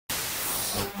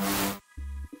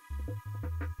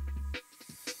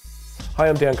Hi,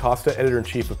 I'm Dan Costa,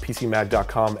 editor-in-chief of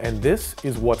PCMag.com, and this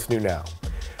is What's New Now.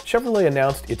 Chevrolet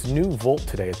announced its new Volt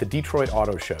today at the Detroit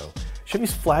Auto Show.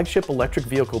 Chevy's flagship electric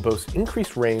vehicle boasts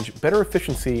increased range, better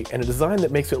efficiency, and a design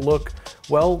that makes it look,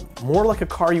 well, more like a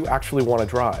car you actually want to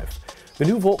drive. The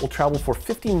new Volt will travel for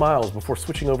 50 miles before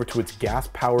switching over to its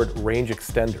gas-powered range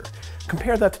extender.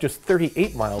 Compare that to just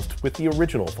 38 miles with the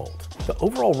original Volt. The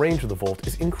overall range of the Volt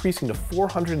is increasing to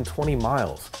 420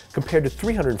 miles, compared to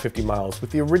 350 miles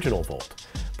with the original Volt.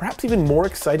 Perhaps even more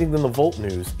exciting than the Volt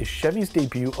news is Chevy's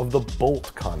debut of the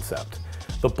Bolt concept.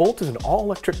 The Bolt is an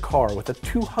all-electric car with a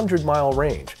 200-mile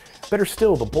range. Better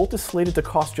still, the Bolt is slated to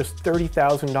cost just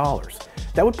 $30,000.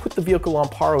 That would put the vehicle on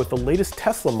par with the latest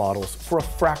Tesla models for a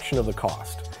fraction of the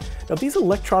cost. Now, these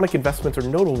electronic investments are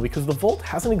notable because the Volt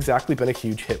hasn't exactly been a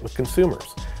huge hit with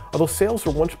consumers. Although sales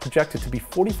were once projected to be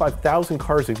 45,000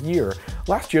 cars a year,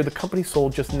 last year the company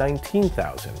sold just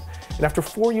 19,000. And after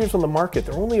 4 years on the market,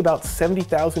 there are only about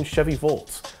 70,000 Chevy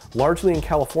Volts, largely in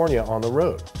California, on the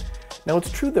road. Now,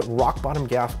 it's true that rock-bottom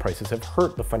gas prices have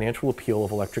hurt the financial appeal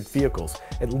of electric vehicles,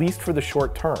 at least for the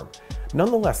short term.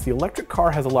 Nonetheless, the electric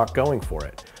car has a lot going for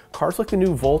it. Cars like the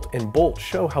new Volt and Bolt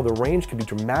show how the range can be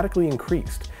dramatically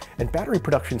increased, and battery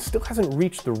production still hasn't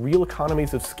reached the real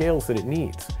economies of scales that it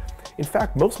needs. In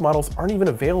fact, most models aren't even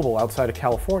available outside of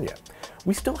California.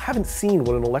 We still haven't seen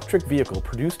what an electric vehicle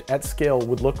produced at scale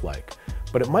would look like,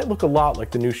 but it might look a lot like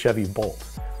the new Chevy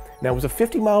Bolt. Now, was a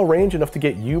 50-mile range enough to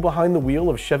get you behind the wheel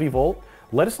of Chevy Volt?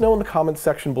 Let us know in the comments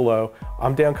section below.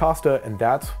 I'm Dan Costa, and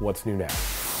that's What's New Now.